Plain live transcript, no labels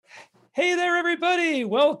Hey there, everybody.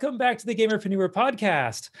 Welcome back to the Gamerpreneur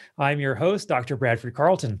podcast. I'm your host, Dr. Bradford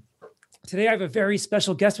Carlton. Today, I have a very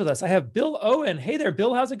special guest with us. I have Bill Owen. Hey there,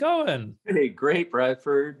 Bill. How's it going? Hey, great,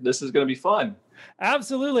 Bradford. This is going to be fun.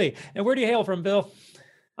 Absolutely. And where do you hail from, Bill?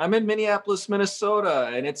 I'm in Minneapolis,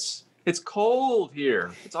 Minnesota, and it's cold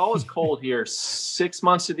here. It's always cold here. 6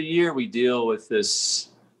 months of the year, we deal with this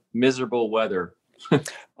miserable weather.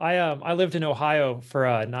 I lived in Ohio for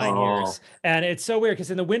 9 years, and it's so weird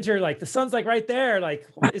because in the winter, like the sun's like right there. Like,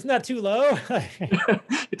 isn't that too low?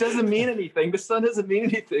 It doesn't mean anything. The sun doesn't mean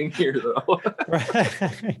anything here, though.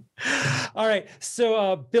 Right. All right.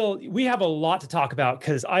 So, Bill, we have a lot to talk about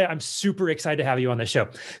because I'm super excited to have you on the show.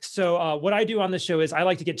 So, what I do on the show is I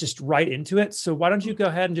like to get just right into it. So, why don't you go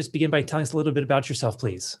ahead and just begin by telling us a little bit about yourself,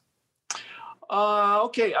 please?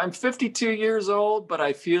 Okay, I'm 52 years old, but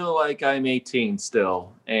I feel like I'm 18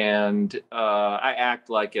 still. And I act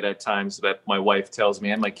like it at times, that my wife tells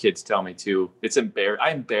me and my kids tell me too.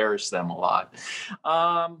 I embarrass them a lot.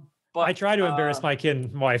 But I try to embarrass my kid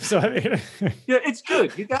and wife. So, yeah, it's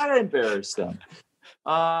good. You got to embarrass them.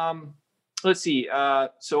 Let's see.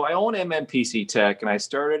 So I own Mnpctech, and I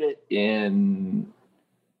started it in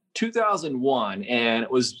 2001. And it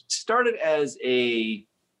was started as a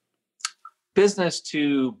business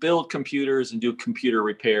to build computers and do computer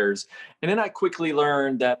repairs. And then I quickly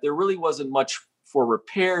learned that there really wasn't much for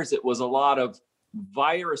repairs. It was a lot of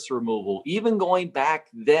virus removal. Even going back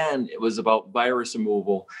then, it was about virus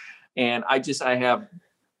removal. And I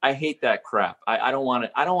hate that crap. I don't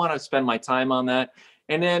want to spend my time on that.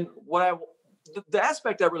 And then the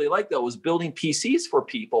aspect I really liked though was building PCs for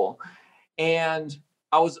people. And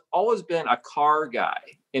I was always been a car guy,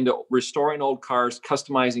 into restoring old cars,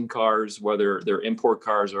 customizing cars, whether they're import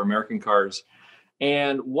cars or American cars.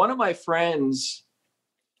 And one of my friends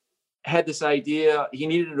had this idea. He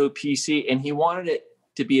needed a new PC and he wanted it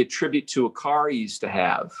to be a tribute to a car he used to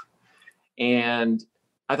have. And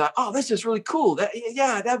I thought, oh, this is really cool.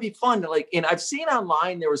 That'd be fun. And I've seen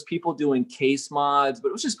online, there was people doing case mods, but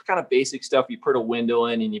it was just kind of basic stuff. You put a window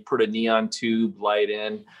in and you put a neon tube light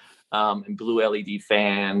in, and blue LED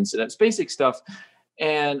fans, and it's basic stuff.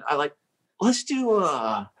 And let's do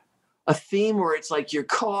a theme where it's like your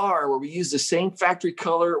car, where we use the same factory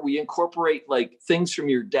color. We incorporate like things from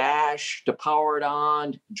your dash to power it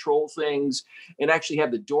on, to control things, and actually have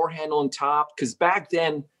the door handle on top. Because back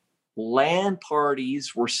then, LAN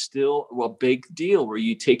parties were still a big deal, where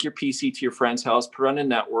you take your PC to your friend's house, put on a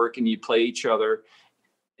network, and you play each other.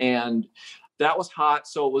 And that was hot.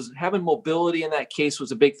 So it was having mobility in that case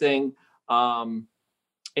was a big thing.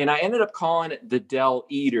 And I ended up calling it the Dell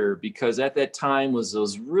Eater because at that time was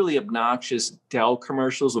those really obnoxious Dell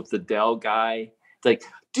commercials with the Dell guy. Like,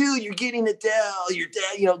 dude, you're getting a Dell, your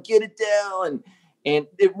Dell, get a Dell. And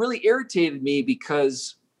it really irritated me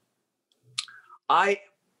because my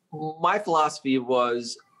philosophy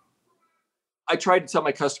was, I tried to tell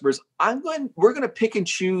my customers, we're going to pick and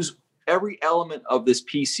choose every element of this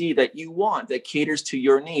PC that you want, that caters to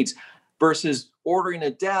your needs, versus ordering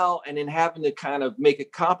a Dell and then having to kind of make a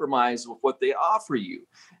compromise with what they offer you.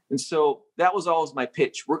 And so that was always my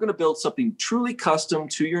pitch. We're going to build something truly custom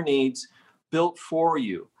to your needs, built for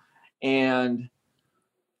you. And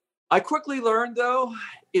I quickly learned, though,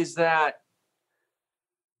 is that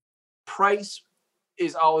price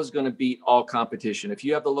is always going to beat all competition. If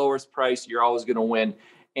you have the lowest price, you're always going to win.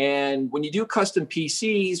 And when you do custom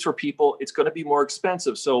PCs for people, it's going to be more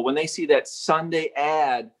expensive. So when they see that Sunday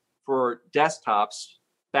ad for desktops,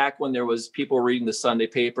 back when there was people reading the Sunday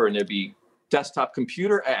paper and there'd be desktop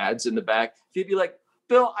computer ads in the back, they'd be like,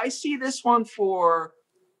 Bill, I see this one for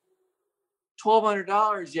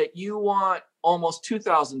 $1,200, yet you want almost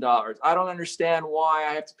 $2,000. I don't understand why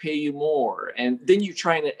I have to pay you more. And then you're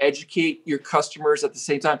trying to educate your customers at the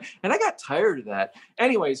same time. And I got tired of that.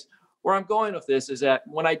 Anyways, where I'm going with this is that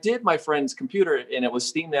when I did my friend's computer, and it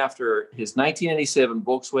was themed after his 1987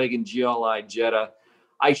 Volkswagen GLI Jetta,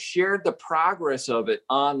 I shared the progress of it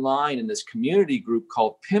online in this community group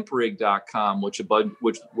called pimprig.com, which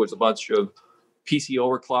was a bunch of PC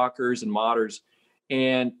overclockers and modders.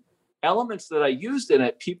 And elements that I used in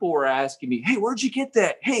it, people were asking me, hey, where'd you get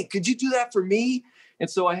that? Hey, could you do that for me? And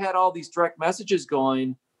so I had all these direct messages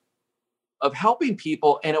going of helping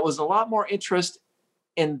people. And it was a lot more interest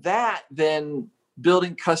in that than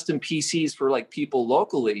building custom PCs for like people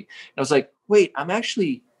locally. And I was like, wait, I'm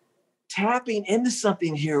actually tapping into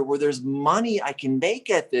something here where there's money I can make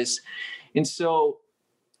at this. And so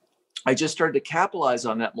I just started to capitalize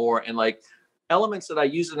on that more. And like elements that I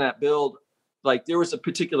used in that build, like there was a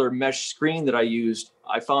particular mesh screen that I used.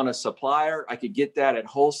 I found a supplier. I could get that at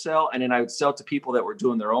wholesale, and then I would sell to people that were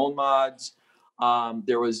doing their own mods.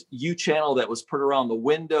 There was U channel that was put around the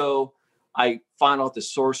window. I found out the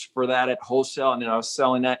source for that at wholesale, and then I was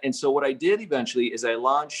selling that. And so what I did eventually is I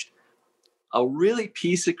launched a really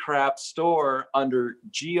piece of crap store under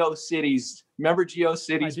GeoCities. Remember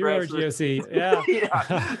GeoCities? I do remember GeoC. Yeah.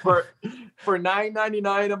 Yeah. For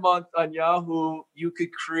 $9.99 a month on Yahoo, you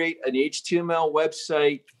could create an HTML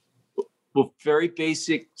website with very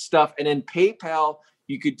basic stuff. And then PayPal,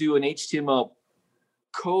 you could do an HTML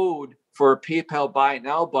code for a PayPal buy it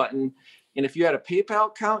now button. And if you had a PayPal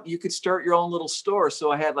account, you could start your own little store.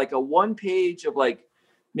 So I had like a one page of like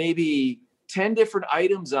maybe 10 different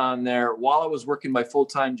items on there while I was working my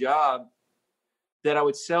full-time job that I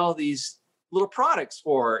would sell these little products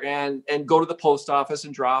for and go to the post office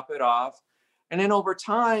and drop it off. And then over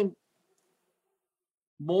time,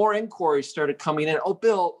 more inquiries started coming in. Oh,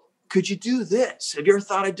 Bill, could you do this? Have you ever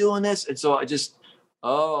thought of doing this? And so I just,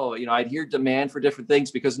 I'd hear demand for different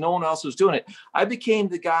things because no one else was doing it. I became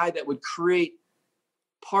the guy that would create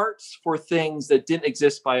parts for things that didn't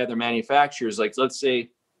exist by other manufacturers. Like, let's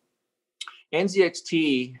say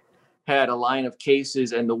NZXT had a line of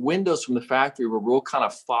cases and the windows from the factory were real kind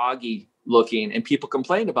of foggy looking, and people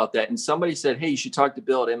complained about that. And somebody said, hey, you should talk to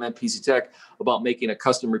Bill at Mnpctech about making a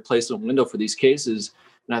custom replacement window for these cases.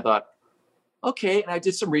 And I thought, okay. And I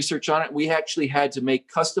did some research on it. We actually had to make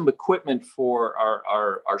custom equipment for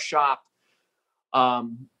our shop.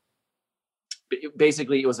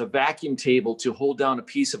 Basically, it was a vacuum table to hold down a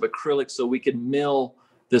piece of acrylic so we could mill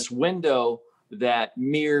this window that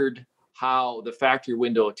mirrored how the factory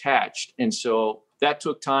window attached. And so that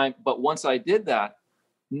took time. But once I did that,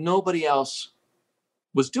 nobody else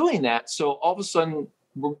was doing that. So all of a sudden,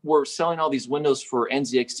 we're selling all these windows for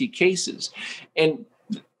NZXT cases. And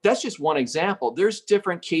that's just one example. There's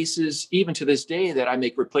different cases, even to this day, that I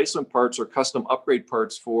make replacement parts or custom upgrade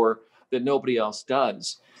parts for that nobody else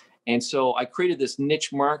does. And so I created this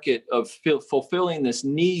niche market of fulfilling this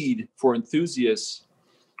need for enthusiasts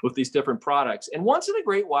with these different products. And once in a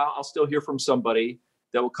great while, I'll still hear from somebody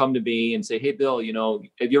that will come to me and say, hey, Bill,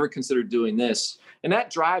 have you ever considered doing this? And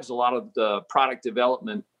that drives a lot of the product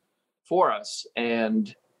development for us.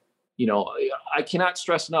 And, I cannot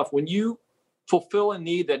stress enough, when you fulfill a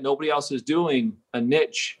need that nobody else is doing, a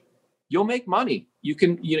niche, you'll make money. You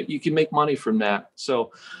can make money from that.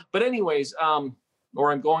 So, but anyways,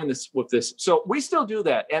 or I'm going with this. So we still do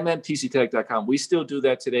that. Mnpctech.com. We still do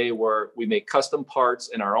that today, where we make custom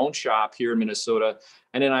parts in our own shop here in Minnesota.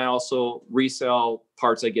 And then I also resell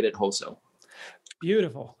parts I get at wholesale.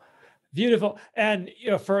 Beautiful. Beautiful. And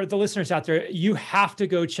for the listeners out there, you have to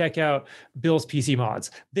go check out Bill's PC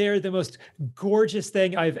mods. They're the most gorgeous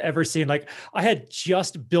thing I've ever seen. Like, I had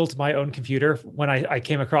just built my own computer when I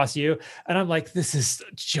came across you, and I'm like, this is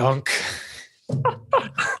junk.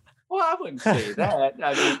 Well, I wouldn't say that.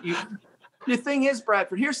 I mean, the thing is,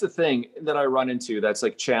 Bradford, here's the thing that I run into that's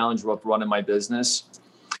like challenge with running my business.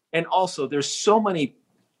 And also, there's so many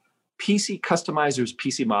PC customizers,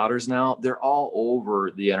 PC modders now. They're all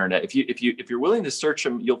over the internet. If you're willing to search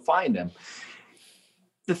them, you'll find them.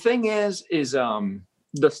 The thing is the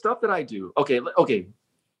stuff that I do. Okay.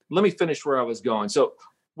 Let me finish where I was going. So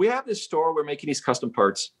we have this store. We're making these custom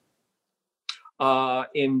parts.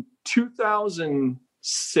 In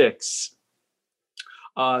 2006,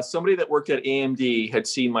 somebody that worked at AMD had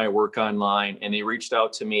seen my work online, and they reached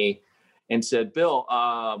out to me and said, Bill,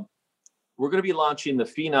 we're going to be launching the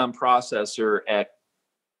Phenom processor at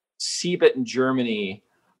CeBIT in Germany,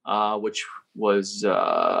 which was,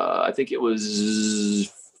 I think it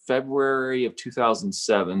was February of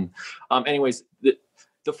 2007. Anyways,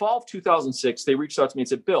 the fall of 2006, they reached out to me and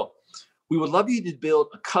said, Bill, we would love you to build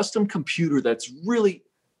a custom computer that's really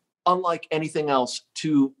unlike anything else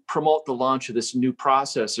to promote the launch of this new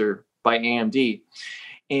processor by AMD.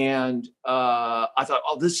 And I thought,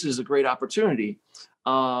 oh, this is a great opportunity.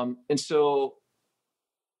 And so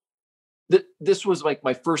this was like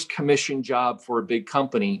my first commission job for a big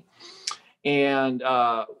company. And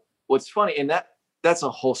what's funny, and that's a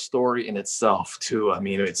whole story in itself too. I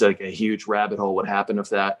mean, it's like a huge rabbit hole what happened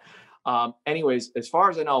with that. Anyways, as far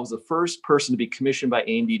as I know, I was the first person to be commissioned by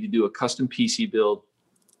AMD to do a custom PC build.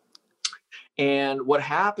 And what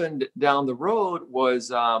happened down the road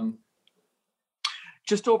was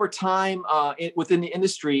just over time within the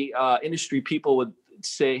industry people would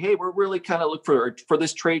say, hey, we're really kind of looking for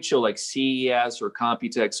this trade show like CES or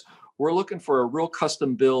Computex. We're looking for a real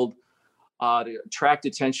custom build to attract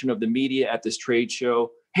attention of the media at this trade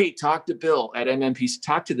show. Hey, talk to Bill at MMPC.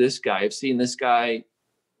 Talk to this guy. I've seen this guy's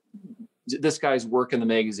work in the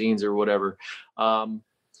magazines or whatever.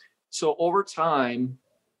 So over time,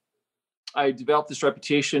 I developed this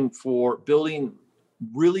reputation for building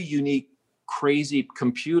really unique, crazy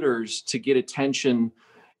computers to get attention,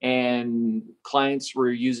 and clients were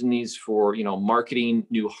using these for, marketing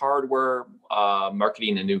new hardware,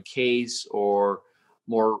 marketing a new case, or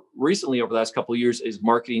more recently over the last couple of years is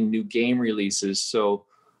marketing new game releases. So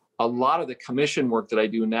a lot of the commission work that I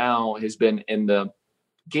do now has been in the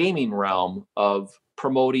gaming realm of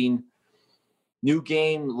promoting new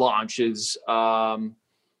game launches,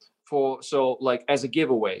 so like as a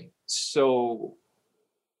giveaway. So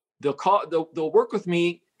they'll work with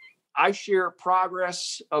me. I share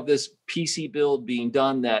progress of this PC build being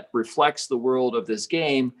done that reflects the world of this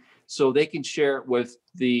game, so they can share it with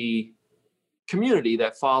the community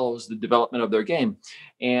that follows the development of their game.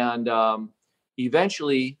 And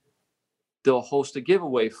eventually they'll host a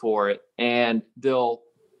giveaway for it, and they'll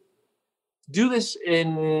do this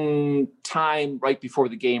in time right before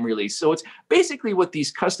the game release. So it's basically what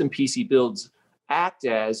these custom PC builds act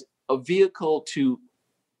as, a vehicle to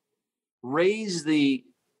raise the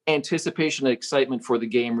anticipation and excitement for the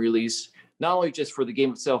game release, not only just for the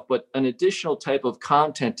game itself, but an additional type of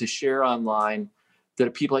content to share online that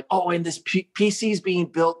are people like, oh, and this PC is being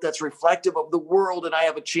built that's reflective of the world, and I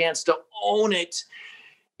have a chance to own it.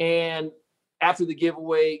 And after the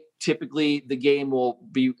giveaway, typically the game will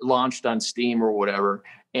be launched on Steam or whatever.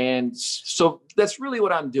 And so that's really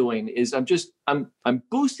what I'm doing, is I'm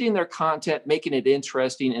boosting their content, making it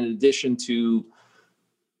interesting, in addition to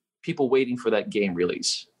people waiting for that game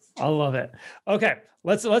release. I love it. Okay,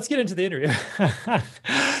 let's get into the interview.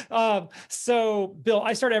 So Bill,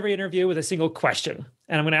 I start every interview with a single question,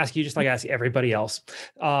 and I'm going to ask you just like I ask everybody else.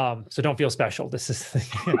 So don't feel special. This is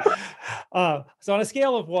so on a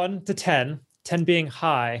scale of 1 to 10, 10 being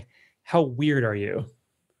high, how weird are you?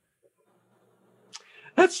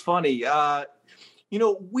 That's funny.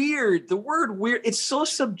 Weird. The word weird, it's so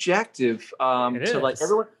subjective. Like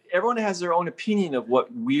everyone has their own opinion of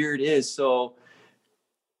what weird is. So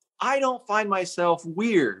I don't find myself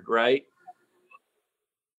weird, right?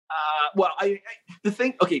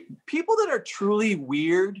 People that are truly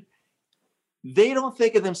weird, they don't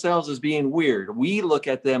think of themselves as being weird. We look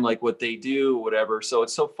at them like what they do, whatever. So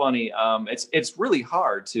it's so funny. It's really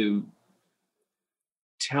hard to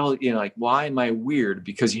tell, like, why am I weird?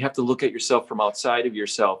 Because you have to look at yourself from outside of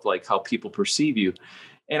yourself, like how people perceive you.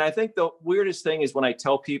 And I think the weirdest thing is when I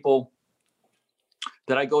tell people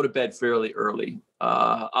that I go to bed fairly early.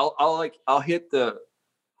 I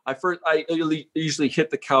usually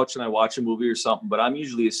hit the couch and I watch a movie or something, but I'm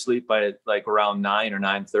usually asleep by like around 9 or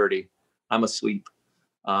 9:30. I'm asleep.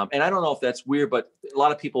 And I don't know if that's weird, but a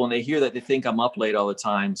lot of people, when they hear that, they think I'm up late all the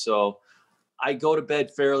time. So I go to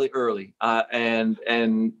bed fairly early. And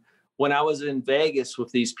when I was in Vegas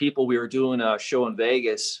with these people, we were doing a show in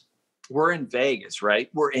Vegas. We're in Vegas, right?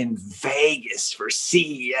 We're in Vegas for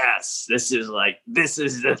CES. This is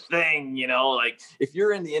the thing, like if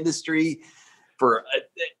you're in the industry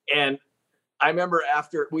and I remember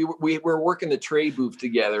after we were working the trade booth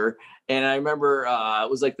together, and I remember it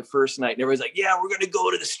was like the first night, and everybody's like, yeah, we're going to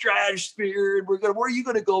go to the Stratosphere, and where are you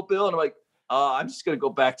going to go, Bill? And I'm like, I'm just going to go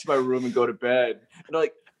back to my room and go to bed. And they're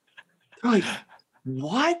like,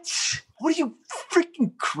 what? What are you,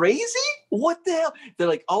 freaking crazy? What the hell? They're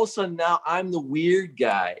like, all of a sudden now I'm the weird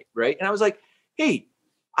guy, right? And I was like, hey,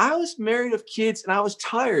 I was married with kids and I was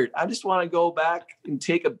tired. I just want to go back and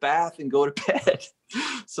take a bath and go to bed.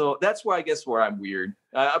 So that's where I'm weird.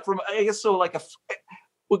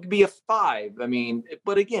 Would be a 5. I mean,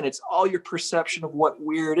 but again, it's all your perception of what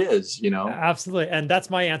weird is, Absolutely. And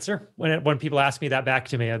that's my answer. When people ask me that back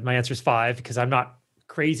to me, my answer is 5, because I'm not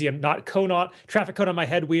crazy. I'm not traffic cone on my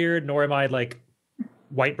head weird, nor am I like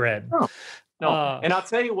white bread. No. And I'll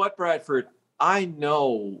tell you what, Bradford, I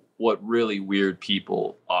know what really weird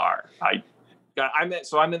people are.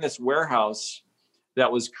 I'm in this warehouse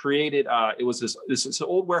that was created. It was this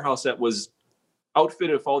old warehouse that was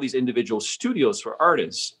outfitted with all these individual studios for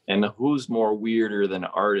artists. And who's more weirder than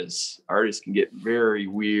artists? Artists can get very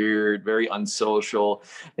weird, very unsocial.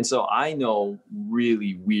 And so I know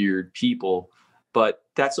really weird people, but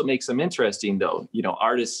that's what makes them interesting, though.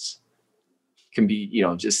 Artists can be,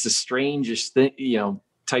 just the strangest thing,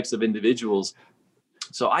 types of individuals.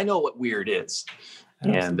 So I know what weird is.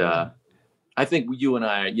 Absolutely. And I think you and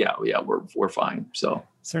I, we're fine. So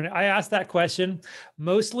certainly, I asked that question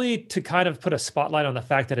mostly to kind of put a spotlight on the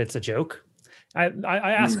fact that it's a joke. I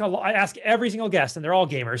ask every single guest, and they're all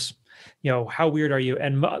gamers. How weird are you?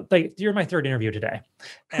 And you're my third interview today,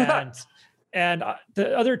 and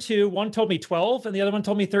the other two, one told me 12, and the other one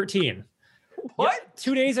told me 13. What? Yeah,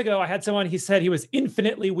 2 days ago, I had someone. He said he was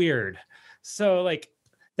infinitely weird. So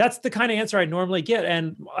that's the kind of answer I normally get.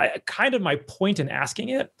 And my point in asking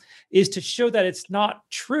it is to show that it's not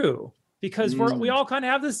true. because we all kind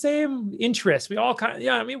of have the same interests. We all kind of,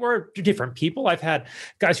 I mean, we're different people. I've had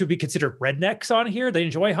guys who'd be considered rednecks on here. They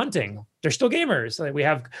enjoy hunting. They're still gamers. Like, we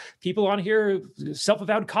have people on here,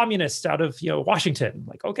 self-avowed communists out of, Washington.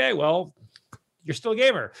 Like, okay, well, you're still a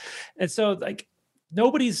gamer. And so, like,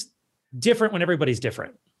 nobody's different when everybody's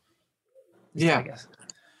different. Yeah. I guess.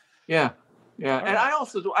 Yeah. Yeah. And I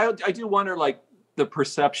also, I do wonder, like, the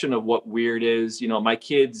perception of what weird is. My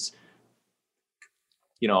kids,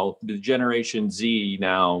 the Generation Z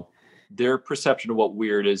now, their perception of what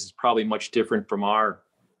weird is probably much different from our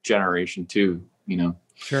generation too,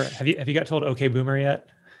 Sure. Have you got told okay boomer yet?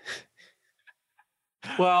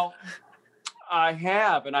 Well, I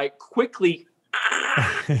have, and I quickly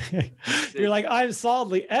You're like, I'm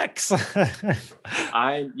solidly X.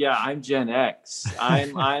 I'm Gen X.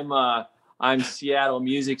 I'm Seattle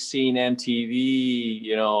music scene,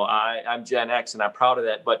 MTV. I'm Gen X, and I'm proud of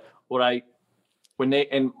that. But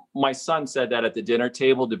when my son said that at the dinner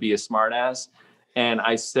table to be a smartass, and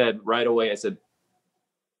I said right away,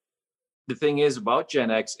 the thing is about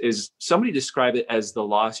Gen X is somebody described it as the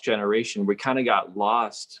lost generation. We kind of got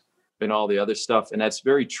lost in all the other stuff, and that's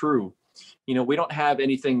very true. We don't have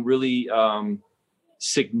anything really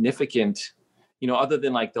significant, other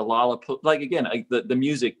than like the like, again, the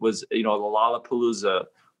music was, the Lollapalooza.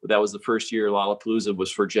 That was the first year Lollapalooza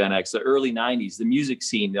was for Gen X. The early 90s, the music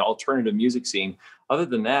scene, the alternative music scene. Other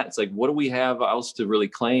than that, it's like, what do we have else to really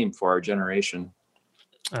claim for our generation?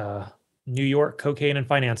 New York, cocaine, and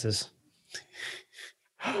finances.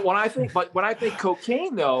 When I think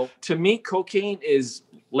cocaine, though, to me, cocaine is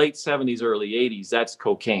late 70s, early 80s. That's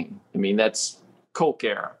cocaine. I mean, that's Coke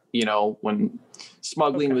era, when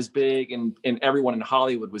smuggling was big and everyone in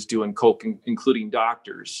Hollywood was doing coke, including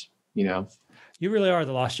doctors, You really are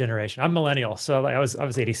the lost generation. I'm millennial, so I was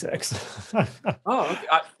 86. Oh, okay.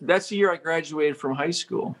 That's the year I graduated from high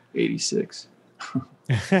school, 86.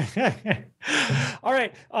 All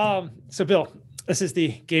right. So Bill, this is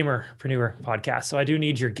the Gamerpreneur podcast. So I do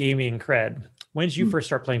need your gaming cred. When did you first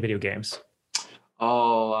start playing video games?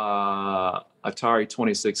 Oh, Atari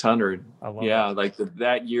 2600. Yeah, like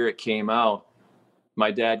that year it came out.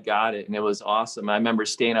 My dad got it, and it was awesome. I remember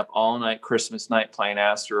staying up all night Christmas night playing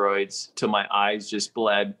Asteroids till my eyes just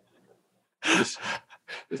bled. Just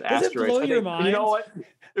Does Asteroids. it blow your mind? You know what?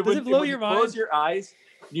 Does it blow your mind? Close your eyes.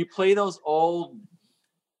 You play those old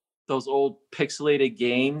pixelated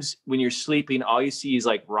games. When you're sleeping, all you see is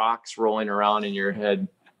like rocks rolling around in your head.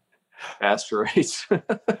 Asteroids.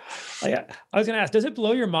 Yeah, I was going to ask, does it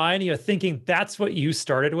blow your mind, thinking that's what you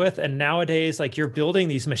started with, and nowadays, like, you're building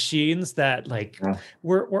these machines that, like,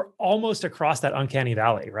 we're almost across that uncanny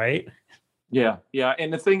valley, right? Yeah.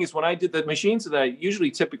 And the thing is, when I did the machines that I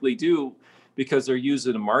typically do, because they're used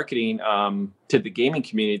in marketing to the gaming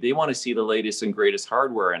community, they want to see the latest and greatest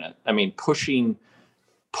hardware in it. I mean, pushing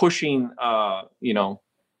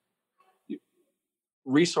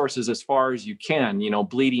resources as far as you can,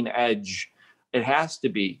 bleeding edge. It has to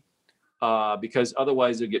be, because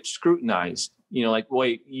otherwise it gets scrutinized. Like,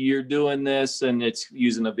 wait, you're doing this and it's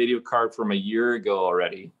using a video card from a year ago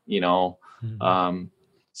already, Mm-hmm.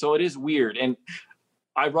 So it is weird. And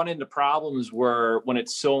I run into problems where when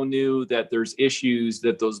it's so new that there's issues,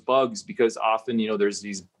 that those bugs, because often, there's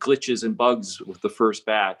these glitches and bugs with the first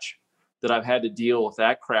batch, that I've had to deal with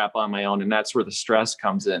that crap on my own. And that's where the stress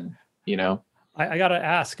comes in, I got to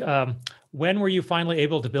ask, when were you finally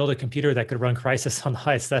able to build a computer that could run Crysis on the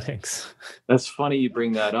highest settings? That's funny you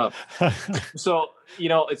bring that up. So,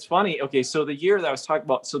 it's funny. Okay, so the year that I was talking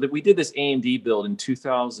about, so that we did this AMD build in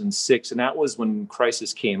 2006, and that was when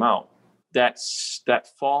Crysis came out. That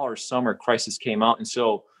fall or summer, Crysis came out, and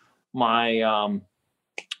so my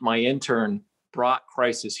intern brought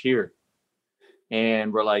Crysis here,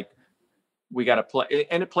 and we're like, we got to play,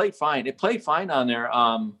 and it played fine. It played fine on there.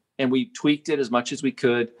 And we tweaked it as much as we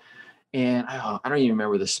could. And I don't even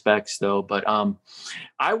remember the specs though, but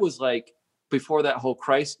I was like, before that whole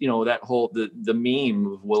Crysis, the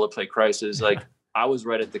meme of will it play Crysis, like I was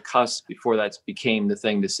right at the cusp before that became the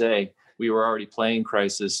thing to say. We were already playing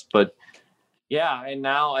Crysis, but yeah. And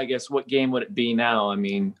now I guess what game would it be now? I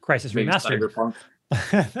mean, Crysis Remastered.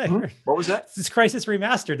 Cyberpunk. What was that? It's Crysis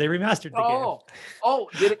Remastered. They remastered the game. Oh,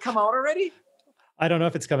 did it come out already? I don't know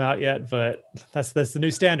if it's come out yet, but that's the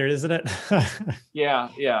new standard, isn't it? Yeah.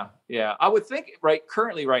 I would think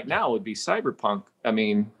currently right now would be Cyberpunk. I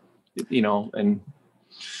mean, and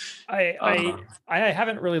I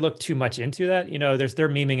haven't really looked too much into that. They're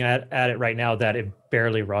memeing at it right now that it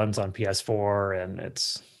barely runs on PS4, and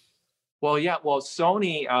it's. Well, yeah. Well,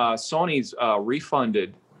 Sony's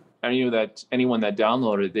refunded I knew that anyone that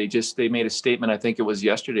downloaded, they made a statement. I think it was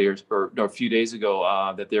yesterday or a few days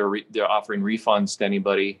ago that they're offering refunds to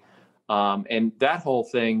anybody, and that whole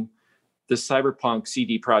thing, the Cyberpunk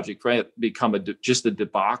CD Projekt Red become just a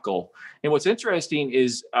debacle. And what's interesting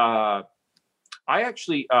is I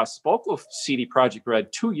actually spoke with CD Projekt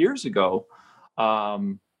Red 2 years ago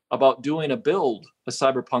about doing a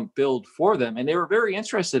Cyberpunk build for them, and they were very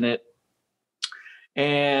interested in it.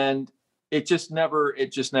 And it just never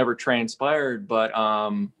transpired. But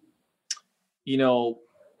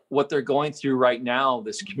what they're going through right now,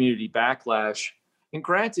 this community backlash, and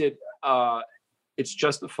granted, it's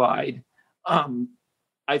justified.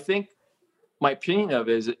 I think my opinion of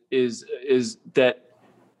it is that,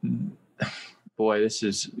 boy,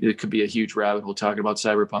 it could be a huge rabbit hole talking about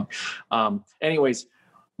Cyberpunk. Anyways,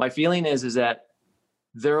 my feeling is that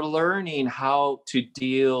they're learning how to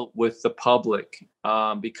deal with the public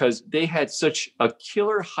because they had such a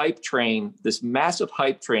killer hype train, this massive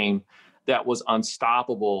hype train that was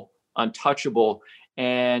unstoppable, untouchable.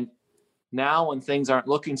 And now when things aren't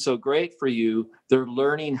looking so great for you, they're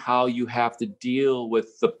learning how you have to deal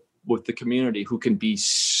with the community, who can be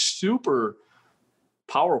super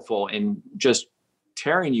powerful and just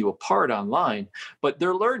tearing you apart online. But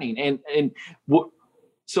they're learning.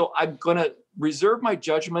 So I'm going to reserve my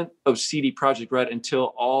judgment of CD Projekt Red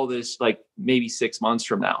until all this, like maybe 6 months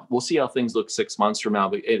from now. We'll see how things look 6 months from now.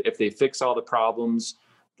 But if they fix all the problems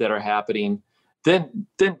that are happening, then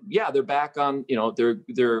yeah, they're back on,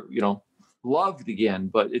 they're loved again.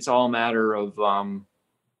 But it's all a matter of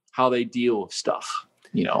how they deal with stuff,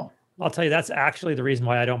 I'll tell you, that's actually the reason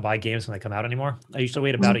why I don't buy games when they come out anymore. I usually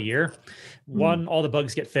wait about a year. One, all the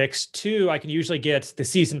bugs get fixed. Two, I can usually get the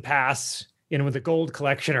season pass with the gold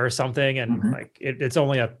collection or something, and it's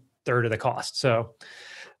only a third of the cost. So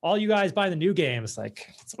all you guys buy the new games,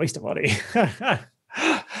 it's a waste of money.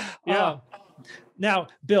 Yeah. Now,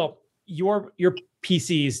 Bill, your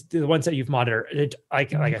PCs, the ones that you've monitored,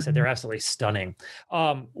 like I said, they're absolutely stunning.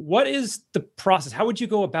 What is the process? How would you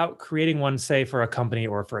go about creating one, say, for a company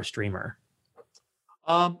or for a streamer?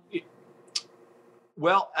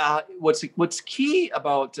 What's key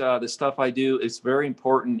about the stuff I do is very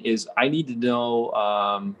important. Is I need to know,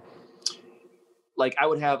 I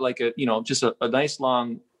would have just a nice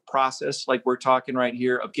long process, like we're talking right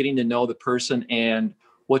here, of getting to know the person. And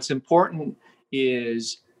what's important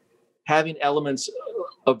is having elements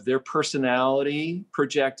of their personality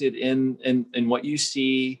projected in what you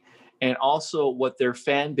see, and also what their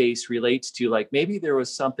fan base relates to. Like maybe there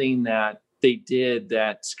was something that they did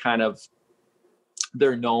that's kind of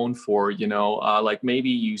they're known for, like maybe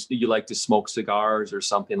you like to smoke cigars or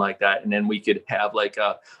something like that. And then we could have like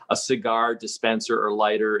a cigar dispenser or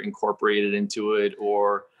lighter incorporated into it,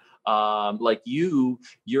 or like your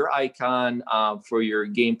icon for your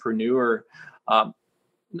gamepreneur.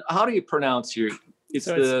 How do you pronounce your?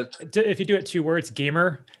 If you do it 2 words,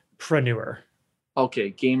 gamerpreneur.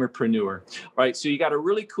 Okay, gamerpreneur. All right, so you got a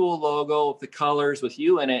really cool logo with the colors with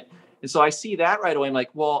you in it, and so I see that right away. I'm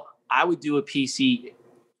like, well, I would do a PC,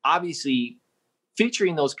 obviously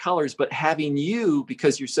featuring those colors, but having you,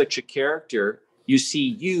 because you're such a character, you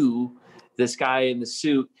see you, this guy in the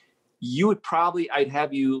suit, I'd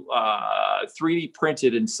have you 3D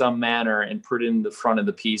printed in some manner and put in the front of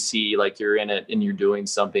the PC, like you're in it and you're doing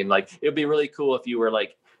something. Like it'd be really cool if you were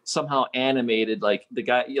like somehow animated, like the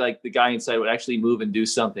guy inside would actually move and do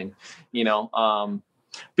something,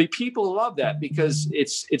 but people love that because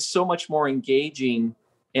it's so much more engaging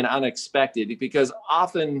and unexpected, because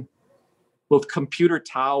often with computer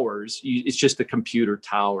towers, it's just a computer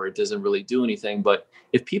tower. It doesn't really do anything. But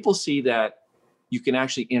if people see that you can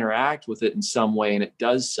actually interact with it in some way and it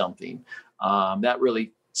does something, that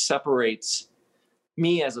really separates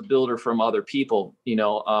me as a builder from other people.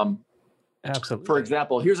 Absolutely. For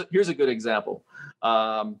example, here's a good example.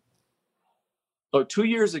 2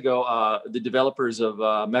 years ago, the developers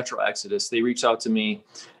of Metro Exodus, they reached out to me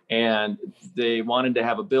and they wanted to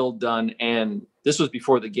have a build done. And this was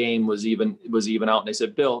before the game was even out. And they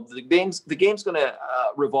said, Bill, the game's going to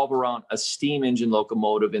revolve around a steam engine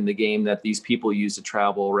locomotive in the game that these people use to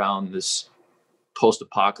travel around this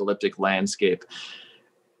post-apocalyptic landscape.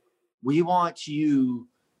 We want you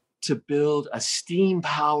to build a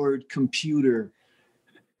steam-powered computer.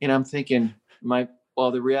 And I'm thinking,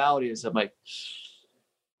 the reality is, I'm like,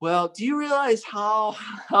 well, do you realize how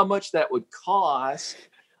much that would cost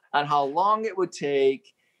and how long it would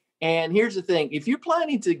take? And here's the thing, if you're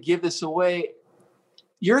planning to give this away,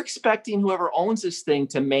 you're expecting whoever owns this thing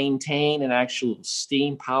to maintain an actual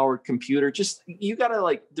steam-powered computer. You got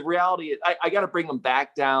to the reality is, I got to bring them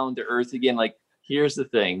back down to earth again. Like, here's the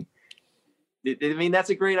thing. I mean, that's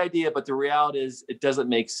a great idea, but the reality is it doesn't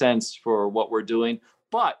make sense for what we're doing.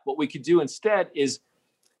 But what we could do instead is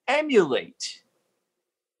emulate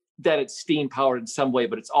that it's steam powered in some way,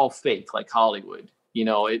 but it's all fake, like Hollywood. You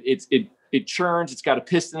know, it churns, it's got a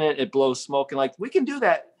piston in it, it blows smoke, and like we can do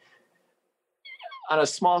that on a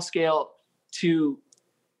small scale to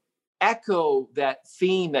echo that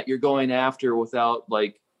theme that you're going after without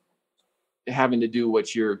like having to do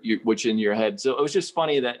what's in your head. So it was just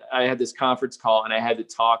funny that I had this conference call and I had to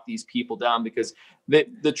talk these people down, because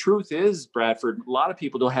the truth is, Bradford, a lot of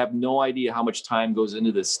people don't have no idea how much time goes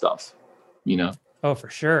into this stuff, you know? Oh,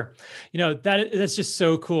 for sure. You know, that's just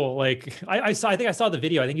so cool. Like I think I saw the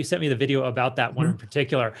video. I think you sent me the video about that one in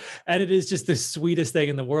particular. And it is just the sweetest thing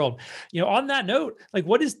in the world. You know, on that note, like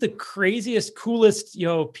what is the craziest, coolest, you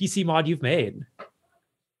know, PC mod you've made?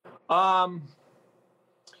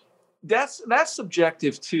 That's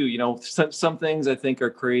subjective too. You know, some things I think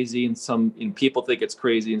are crazy and people think it's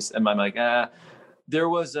crazy. And I'm like, there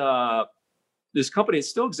was this company, it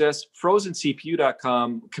still exists,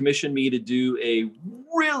 FrozenCPU.com, commissioned me to do a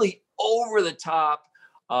really over the top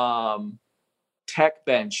tech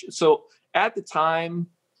bench. So at the time,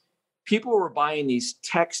 people were buying these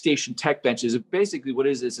TechStation tech benches. Basically what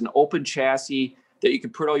it is, it's an open chassis that you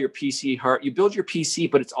can put all your PC hard. You build your PC,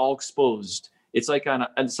 but it's all exposed. It's like a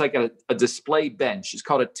display bench. It's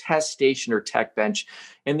called a test station or tech bench.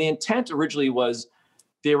 And the intent originally was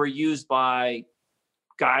they were used by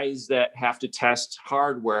guys that have to test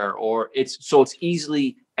hardware, or it's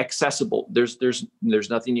easily accessible. There's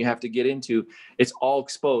nothing you have to get into. It's all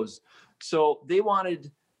exposed. So they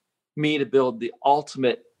wanted me to build the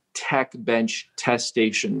ultimate tech bench test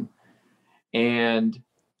station, and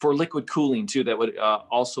for liquid cooling too, that would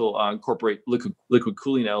also incorporate liquid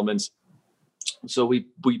cooling elements. So we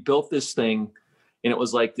built this thing, and it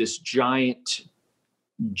was like this giant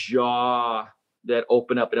jaw that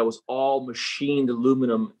opened up, and it was all machined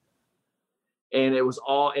aluminum, and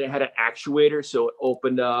it had an actuator, so it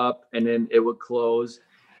opened up and then it would close.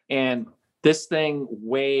 And this thing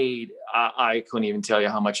weighed, I couldn't even tell you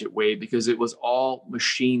how much it weighed, because it was all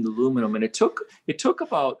machined aluminum, and it took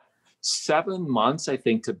about 7 months, I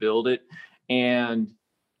think, to build it. And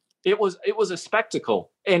it was a spectacle.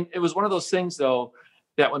 And it was one of those things though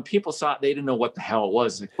that when people saw it, they didn't know what the hell it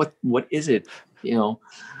was. Like, what is it? You know.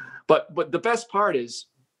 But the best part is,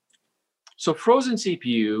 so Frozen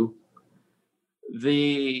CPU,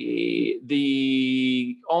 the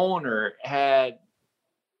owner had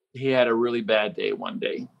a really bad day one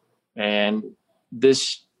day, and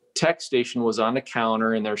this tech station was on the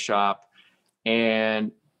counter in their shop,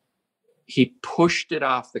 and he pushed it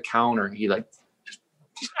off the counter. And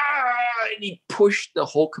he pushed the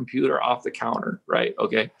whole computer off the counter. Right?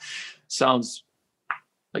 Okay, sounds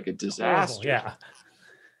like a disaster. Horrible, yeah.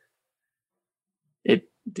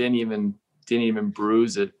 It didn't even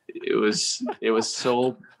bruise it. It was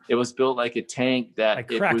built like a tank that I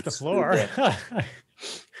cracked the floor.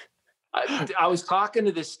 I was talking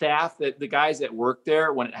to the staff, that the guys that worked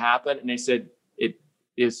there when it happened, and they said it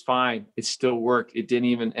is fine. It still worked. It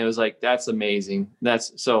was like, that's amazing.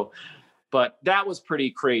 But that was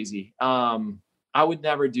pretty crazy. I would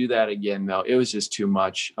never do that again, though. It was just too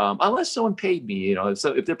much. Unless someone paid me, you know.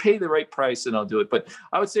 So if they're paid the right price, then I'll do it. But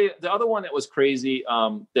I would say the other one that was crazy,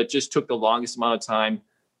 that just took the longest amount of time,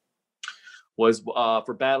 was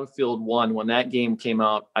for Battlefield 1. When that game came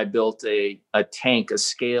out, I built a tank, a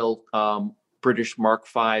scale British Mark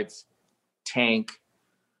V tank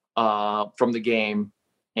from the game,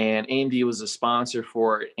 and AMD was a sponsor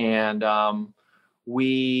for it. And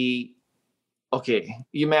okay,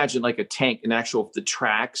 you imagine like a tank, the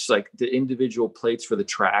tracks, like the individual plates for the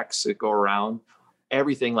tracks that go around,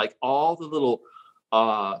 everything, like all the little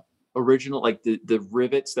original, like the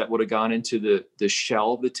rivets that would have gone into the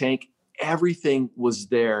shell of the tank, everything was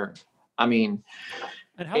there. I mean,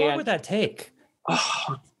 and how long would that take?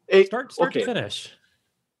 Start to finish.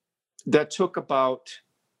 That took about,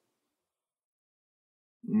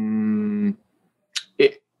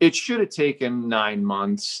 it should have taken 9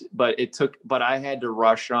 months, but I had to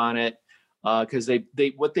rush on it, because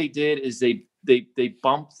what they did is they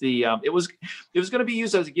bumped the, it was going to be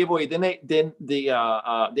used as a giveaway. Then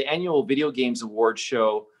the annual video games award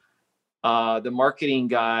show, the marketing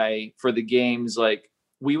guy for the games, like,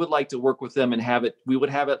 we would like to work with them and we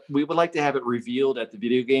would like to have it revealed at the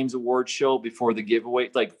video games award show before the giveaway.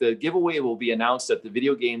 Like, the giveaway will be announced at the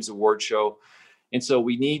video games award show. And so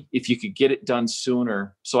we need, if you could get it done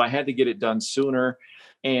sooner. So I had to get it done sooner.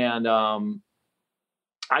 And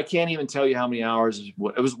I can't even tell you how many hours. It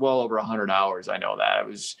was well over 100 hours. I know that.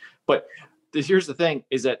 But here's the thing,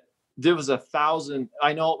 is that there was 1,000,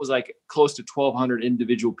 I know it was like close to 1,200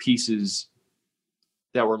 individual pieces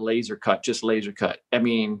that were laser cut, just laser cut. I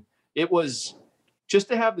mean, it was just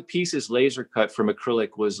to have the pieces laser cut from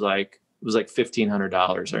acrylic was like, it was like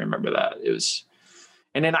 $1,500. I remember that. It was,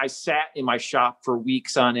 and then I sat in my shop for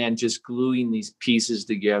weeks on end, just gluing these pieces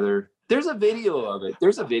together. There's a video of it.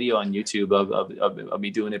 There's a video on YouTube of me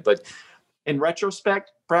doing it. But in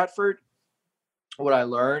retrospect, Bradford, what I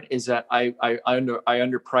learned is that I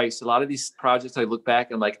underpriced a lot of these projects. I look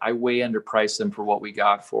back and like, I way underpriced them for what we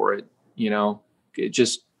got for it. You know, it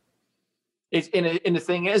just, and the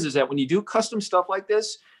thing is that when you do custom stuff like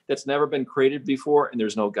this, that's never been created before, and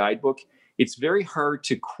there's no guidebook, it's very hard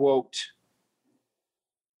to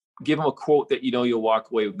give them a quote that you know you'll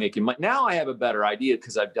walk away with making money. Now I have a better idea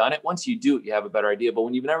because I've done it. Once you do it, you have a better idea. But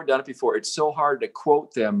when you've never done it before, it's so hard to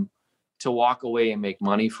quote them to walk away and make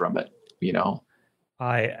money from it, you know?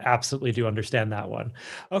 I absolutely do understand that one.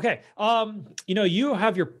 Okay. You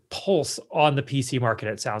have your pulse on the PC market,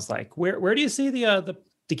 it sounds like. Where do you see the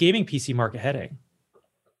gaming PC market heading?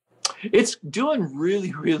 It's doing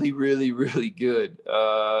really, really, really, really good,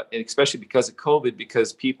 and especially because of COVID,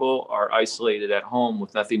 because people are isolated at home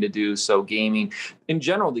with nothing to do. So gaming, in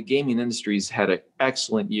general, the gaming industry's had an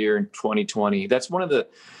excellent year in 2020. That's one of the,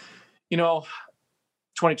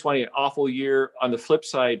 2020, an awful year. On the flip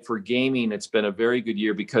side, for gaming, it's been a very good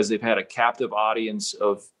year because they've had a captive audience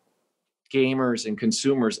of gamers and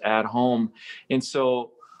consumers at home. And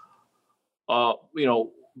so,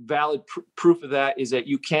 valid proof of that is that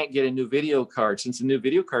you can't get a new video card. Since the new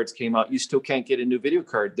video cards came out, you still can't get a new video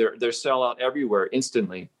card. They're sell out everywhere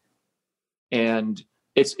instantly, and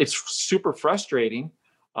it's super frustrating.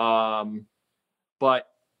 But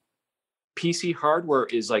PC hardware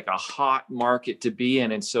is like a hot market to be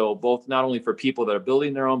in, and so both not only for people that are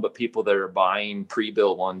building their own, but people that are buying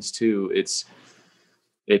pre-built ones too. It's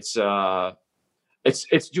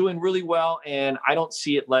doing really well, and I don't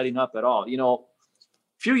see it letting up at all.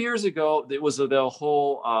 A few years ago, there was the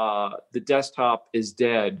whole the desktop is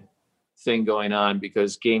dead thing going on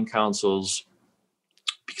because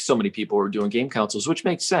so many people were doing game consoles, which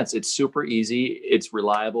makes sense. It's super easy, it's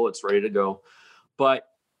reliable, it's ready to go. But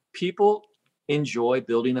people enjoy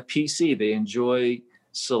building a PC. They enjoy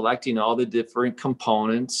selecting all the different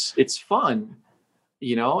components. It's fun.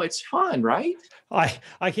 It's fun, right?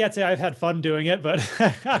 I can't say I've had fun doing it, but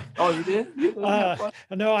oh, you did?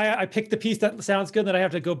 No, I picked the piece that sounds good. Then I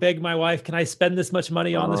have to go beg my wife, can I spend this much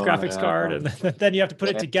money on this graphics card? And then you have to put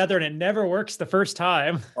it together, and it never works the first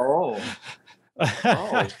time. Oh,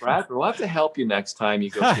 Bradford, we'll have to help you next time you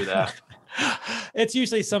go through that. It's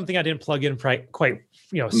usually something I didn't plug in quite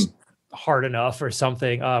hard enough or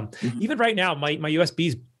something. Even right now, my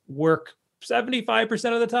USBs work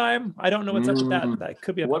 75% of the time. I don't know what's up with that. That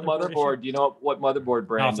could be what motherboard issue. Do you know what motherboard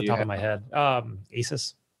brand? Off the top of my head,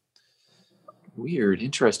 Asus. Weird,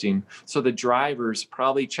 interesting. So the drivers,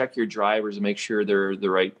 probably check your drivers and make sure they're the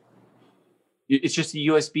right. It's just the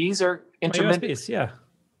USBs are intermittent. USBs, yeah.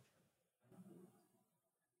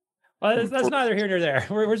 Well, that's neither here nor there.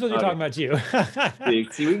 We're supposed to be talking about you.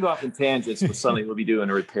 See, we can go off in tangents, but suddenly we'll be doing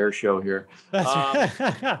a repair show here. That's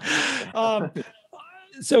right.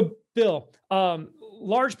 So, Bill,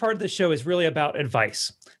 large part of the show is really about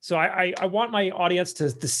advice. So I want my audience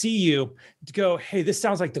to see you, to go, hey, this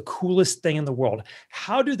sounds like the coolest thing in the world.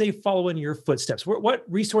 How do they follow in your footsteps? What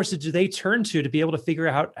resources do they turn to be able to figure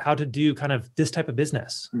out how to do kind of this type of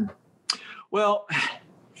business? Well,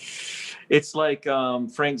 it's like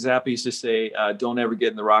Frank Zappa used to say, don't ever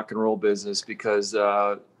get in the rock and roll business because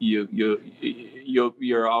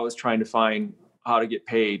you're always trying to find how to get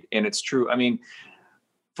paid. And it's true. I mean,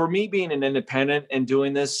 for me being an independent and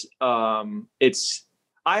doing this, I'm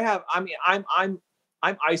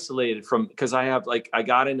isolated from, because I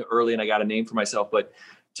got into early and I got a name for myself, but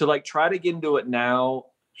to try to get into it now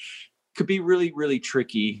could be really, really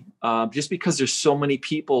tricky, just because there's so many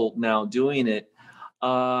people now doing it.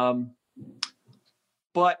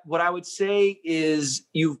 But what I would say is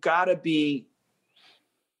you've got to be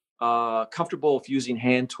comfortable with using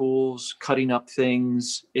hand tools, cutting up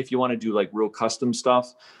things. If you want to do real custom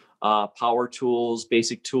stuff, power tools,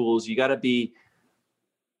 basic tools, you got to be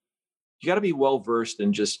well versed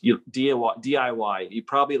in just DIY. You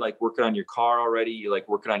probably working on your car already. You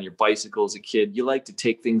working on your bicycle as a kid. You like to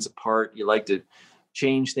take things apart. You like to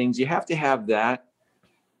change things. You have to have that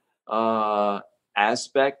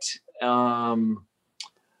aspect.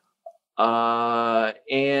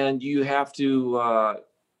 And you have to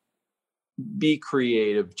be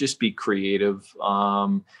creative. Just be creative.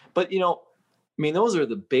 But those are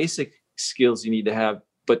the basic skills you need to have.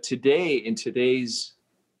 But today, in today's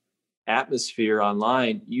atmosphere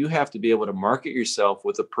online, you have to be able to market yourself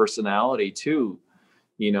with a personality too,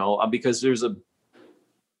 because there's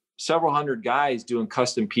several hundred guys doing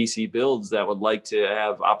custom PC builds that would like to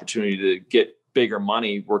have opportunity to get bigger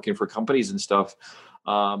money working for companies and stuff.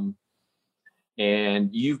 And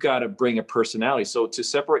you've got to bring a personality. So to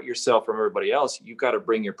separate yourself from everybody else, you've got to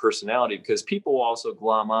bring your personality, because people will also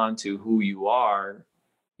glom on to who you are,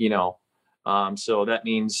 so that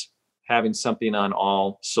means having something on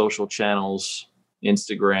all social channels,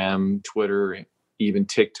 Instagram, Twitter, even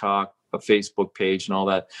TikTok, a Facebook page and all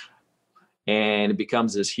that. And it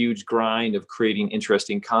becomes this huge grind of creating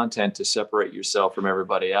interesting content to separate yourself from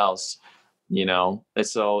everybody else, and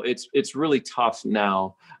so it's really tough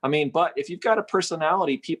now. I mean, but if you've got a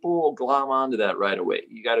personality, people will glom onto that right away.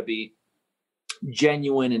 You got to be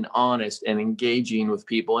genuine and honest and engaging with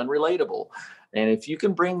people and relatable. And if you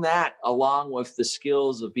can bring that along with the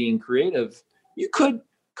skills of being creative, you could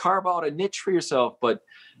carve out a niche for yourself. But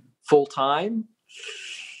full time,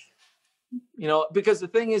 because the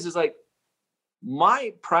thing is like,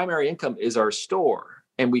 my primary income is our store,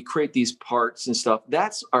 and we create these parts and stuff.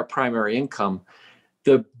 That's our primary income.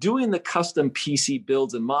 Doing the custom PC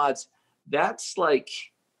builds and mods, that's like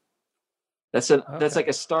a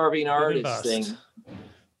starving artist thing.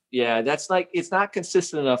 Yeah, that's like, it's not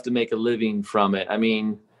consistent enough to make a living from it. I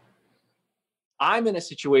mean, I'm in a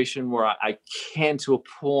situation where I can to a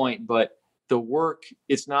point, but the work,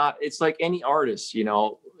 it's like any artist,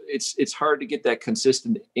 it's hard to get that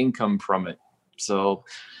consistent income from it. So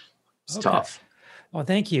it's tough. Well,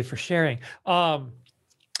 thank you for sharing. Now,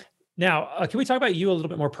 can we talk about you a little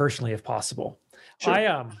bit more personally, if possible?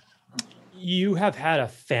 Sure. You have had a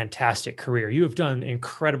fantastic career. You have done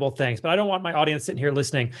incredible things, but I don't want my audience sitting here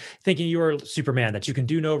listening thinking you are Superman, that you can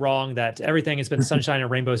do no wrong, that everything has been sunshine and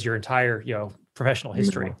rainbows your entire, professional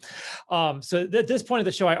history. So at this point of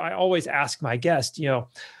the show, I always ask my guest,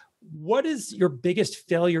 what is your biggest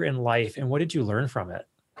failure in life, and what did you learn from it?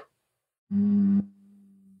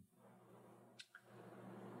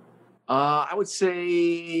 I would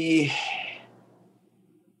say,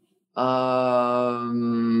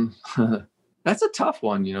 that's a tough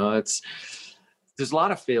one. There's a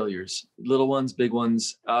lot of failures, little ones, big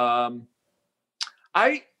ones. I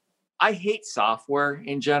hate software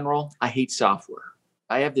in general. I hate software.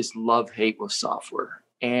 I have this love-hate with software,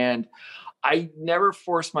 and I never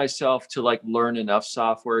forced myself to like learn enough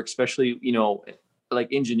software, especially, like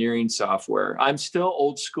engineering software. I'm still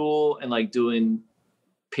old school and like doing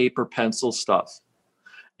paper pencil stuff.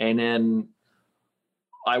 And then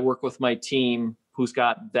I work with my team who's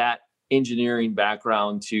got that engineering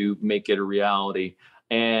background to make it a reality.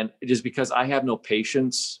 And just because I have no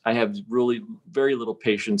patience, I have really very little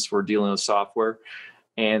patience for dealing with software.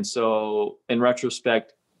 And so in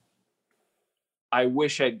retrospect, I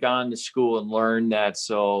wish I'd gone to school and learned that,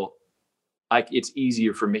 so it's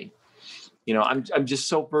easier for me. I'm just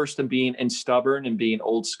so versed in being and stubborn and being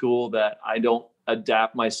old school that I don't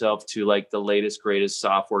adapt myself to like the latest, greatest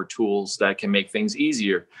software tools that can make things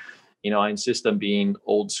easier. I insist on being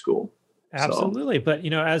old school. Absolutely. So. But,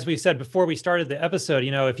 as we said before we started the episode,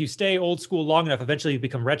 if you stay old school long enough, eventually you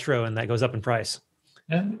become retro, and that goes up in price.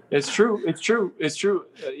 Yeah, it's true. It's true.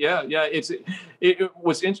 Yeah. It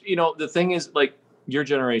was, the thing is, like, your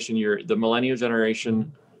generation, the millennial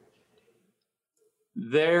generation,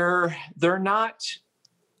 they're not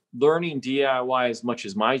learning DIY as much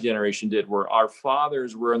as my generation did, where our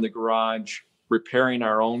fathers were in the garage repairing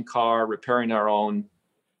our own car, repairing our own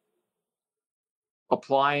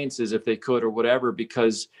appliances if they could, or whatever,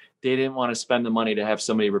 because they didn't want to spend the money to have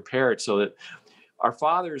somebody repair it. So that our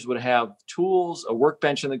fathers would have tools, a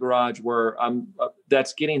workbench in the garage, where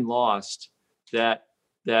that's getting lost. That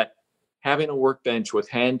having a workbench with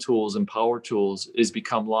hand tools and power tools is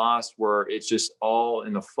become lost, where it's just all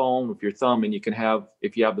in the phone with your thumb, and you can have,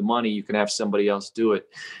 if you have the money, you can have somebody else do it.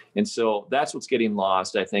 And so that's what's getting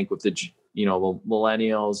lost, I think, with the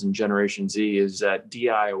millennials and Generation Z, is that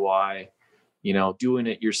DIY, doing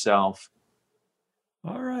it yourself.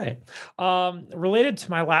 All right. Related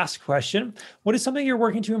to my last question, what is something you're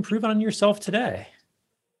working to improve on yourself today?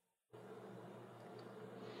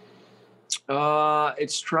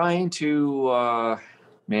 It's trying to,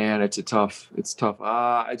 man, it's tough. It's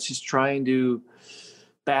just trying to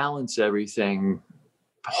balance everything,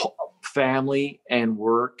 family and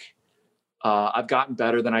work. I've gotten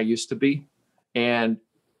better than I used to be. And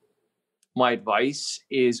my advice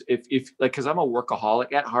is, if like, cause I'm a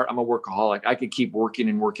workaholic at heart, I'm a workaholic. I could keep working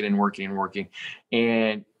and working and working and working.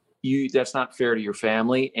 And that's not fair to your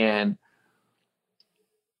family. And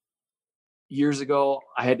years ago,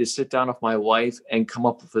 I had to sit down with my wife and come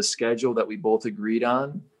up with a schedule that we both agreed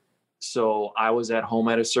on So I was at home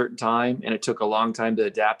at a certain time, and it took a long time to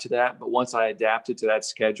adapt to that. But once I adapted to that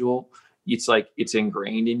schedule, it's like it's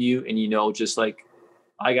ingrained in you, and just like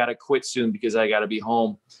I got to quit soon because I got to be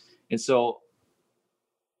home. And so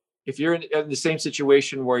if you're in the same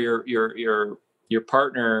situation where your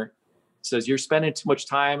partner says you're spending too much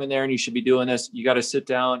time in there and you should be doing this, you got to sit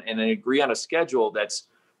down and then agree on a schedule that's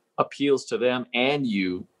appeals to them and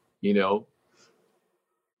you know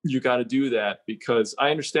you got to do that, because I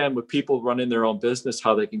understand with people running their own business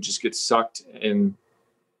how they can just get sucked and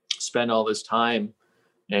spend all this time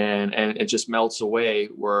and it just melts away,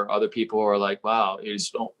 where other people are like, wow,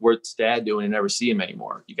 what's dad doing, and never see him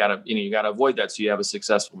anymore. You gotta avoid that so you have a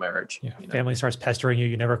successful marriage. Yeah. Family starts pestering you.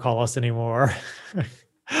 You never call us anymore.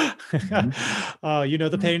 Oh, you know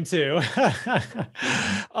the pain too.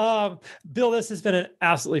 Bill, this has been an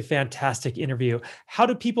absolutely fantastic interview. How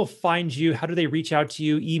do people find you? How do they reach out to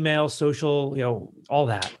you? Email, social, all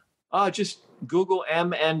that. Just Google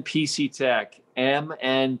Mnpctech,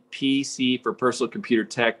 MNPC for Personal Computer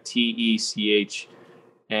Tech, TECH.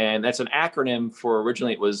 And that's an acronym for,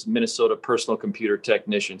 originally it was Minnesota Personal Computer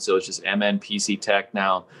Technician. So it's just Mnpctech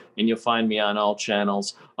now. And you'll find me on all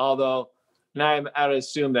channels. Although, and I'd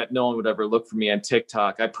assume that no one would ever look for me on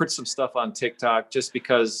TikTok. I put some stuff on TikTok just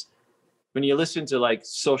because when you listen to like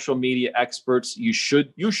social media experts, you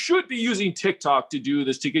should be using TikTok to do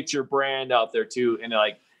this, to get your brand out there too. And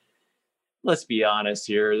like, let's be honest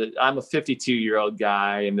here. I'm a 52-year-old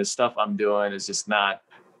guy, and the stuff I'm doing is just not,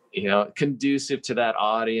 conducive to that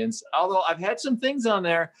audience. Although I've had some things on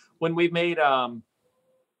there when we've made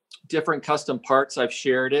different custom parts, I've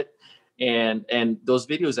shared it. And those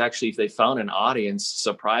videos, actually, if they found an audience,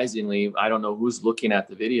 surprisingly, I don't know who's looking at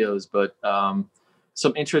the videos, but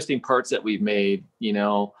some interesting parts that we've made,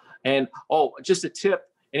 and just a tip,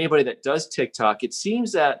 anybody that does TikTok, it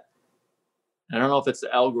seems that, I don't know if it's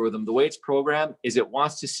the algorithm, the way it's programmed is it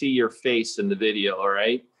wants to see your face in the video. All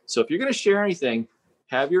right. So if you're going to share anything,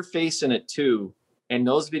 have your face in it too. And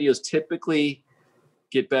those videos typically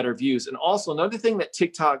get better views. And also another thing that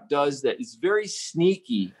TikTok does that is very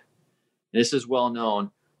sneaky, and this is well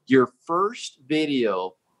known, your first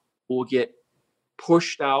video will get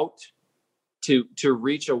pushed out to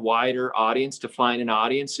reach a wider audience, to find an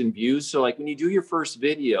audience and views. So like when you do your first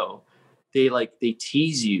video, they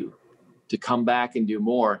tease you to come back and do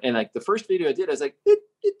more. And like the first video I did, I was like, it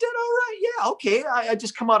did all right. Yeah, okay. I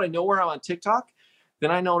just come out of nowhere. I'm on TikTok.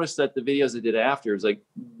 Then I noticed that the videos I did after was like,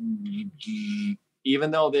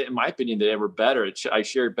 even though in my opinion, they were better, I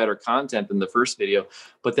shared better content than the first video,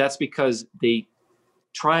 but that's because they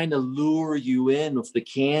trying to lure you in with the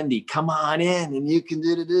candy. Come on in and you can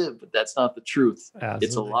do it. But that's not the truth. Absolutely.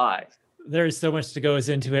 It's a lie. There's so much that goes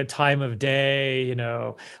into it. Time of day,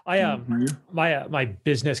 I my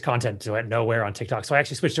business content went nowhere on TikTok, so I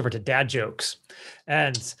actually switched over to dad jokes,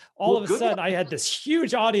 and all of a sudden I had this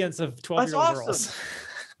huge audience of 12-year-old girls.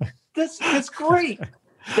 That's great.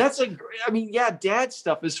 Dad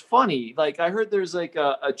stuff is funny. Like I heard there's like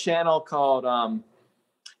a channel called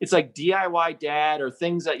it's like DIY Dad, or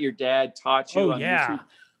things that your dad taught you on YouTube.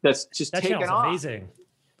 That's just taken off. Amazing.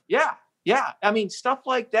 Yeah. Yeah. I mean, stuff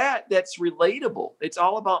like that's relatable. It's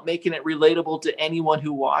all about making it relatable to anyone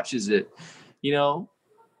who watches it, Yeah.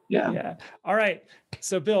 Yeah. All right.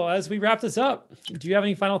 So Bill, as we wrap this up, do you have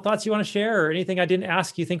any final thoughts you want to share, or anything I didn't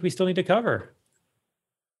ask you think we still need to cover?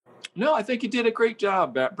 No, I think you did a great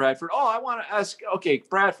job, Bradford. Oh, I want to ask, okay,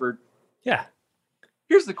 Bradford. Yeah.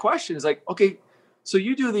 Here's the question. It's like, okay, so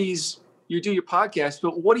you do your podcast,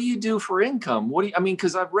 but what do you do for income?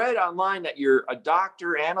 Because I've read online that you're a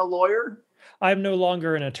doctor and a lawyer. I'm no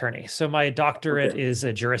longer an attorney. So my doctorate is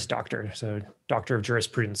a Juris Doctor, so Doctor of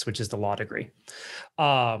Jurisprudence, which is the law degree.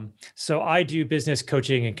 So I do business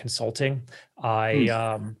coaching and consulting.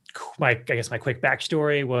 My quick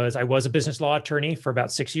backstory was I was a business law attorney for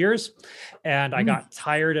about 6 years, and I got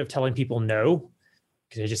tired of telling people no,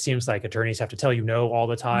 because it just seems like attorneys have to tell you no all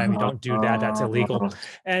the time. You don't do that. That's illegal.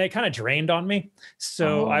 And it kind of drained on me.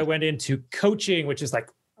 So I went into coaching, which is like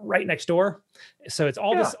right next door. So it's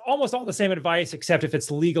almost all the same advice, except if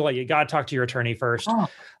it's legal, you got to talk to your attorney first.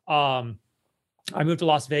 I moved to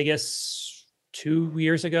Las Vegas 2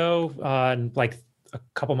 years ago. And like a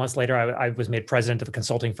couple months later, I was made president of a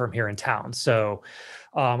consulting firm here in town. So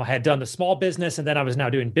I had done the small business, and then I was now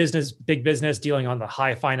doing big business, dealing on the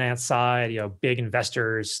high finance side, big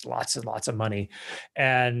investors, lots and lots of money.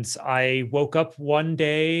 And I woke up one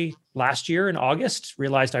day last year in August,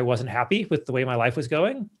 realized I wasn't happy with the way my life was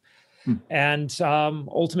going, and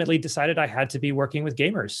ultimately decided I had to be working with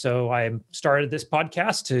gamers. So I started this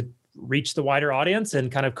podcast to reach the wider audience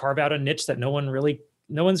and kind of carve out a niche that no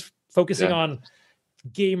one's focusing on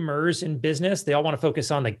gamers in business, they all want to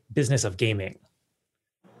focus on the business of gaming.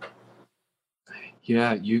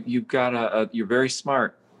 Yeah, you've got you're very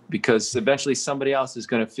smart, because eventually somebody else is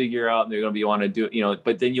going to figure out and they're going to want to do it,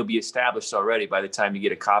 but then you'll be established already by the time you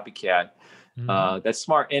get a copycat. That's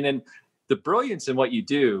smart. And then the brilliance in what you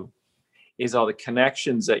do is all the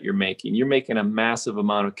connections that you're making. You're making a massive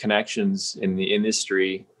amount of connections in the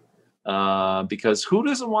industry, because who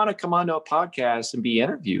doesn't want to come onto a podcast and be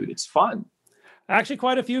interviewed? It's fun. Actually,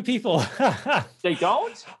 quite a few people. They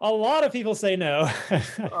don't? A lot of people say no.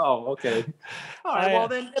 Oh, okay. All right. Well,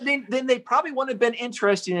 then they probably wouldn't have been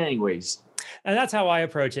interested anyways. And that's how I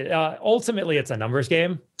approach it. Ultimately, it's a numbers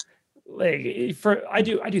game. Like I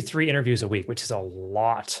do 3 interviews a week, which is a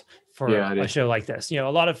lot for a show like this. A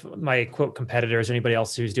lot of my quote competitors, anybody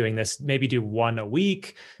else who's doing this, maybe do 1 a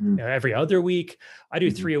week, every other week. I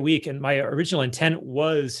do 3 a week. And my original intent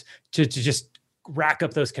was to just rack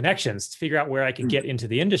up those connections, to figure out where I can get into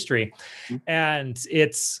the industry. And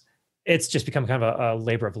it's just become kind of a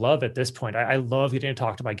labor of love at this point. I love getting to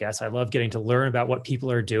talk to my guests. I love getting to learn about what people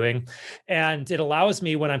are doing. And it allows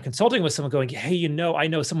me, when I'm consulting with someone, going, hey, I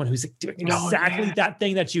know someone who's doing exactly that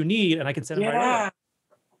thing that you need. And I can send them right over.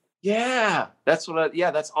 Yeah. That's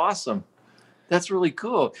that's awesome. That's really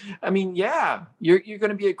cool. I mean, you're going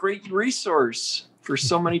to be a great resource for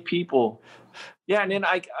so many people. Yeah. And then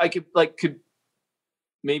I could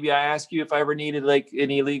maybe I ask you if I ever needed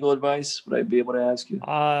any legal advice. Would I be able to ask you?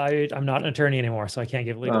 I'm not an attorney anymore, so I can't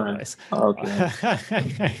give legal advice.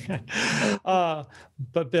 Okay.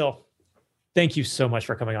 But Bill, thank you so much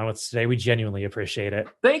for coming on with us today. We genuinely appreciate it.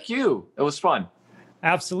 Thank you. It was fun.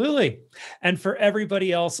 Absolutely. And for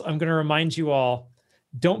everybody else, I'm going to remind you all,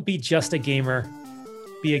 don't be just a gamer,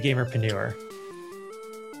 be a gamerpreneur.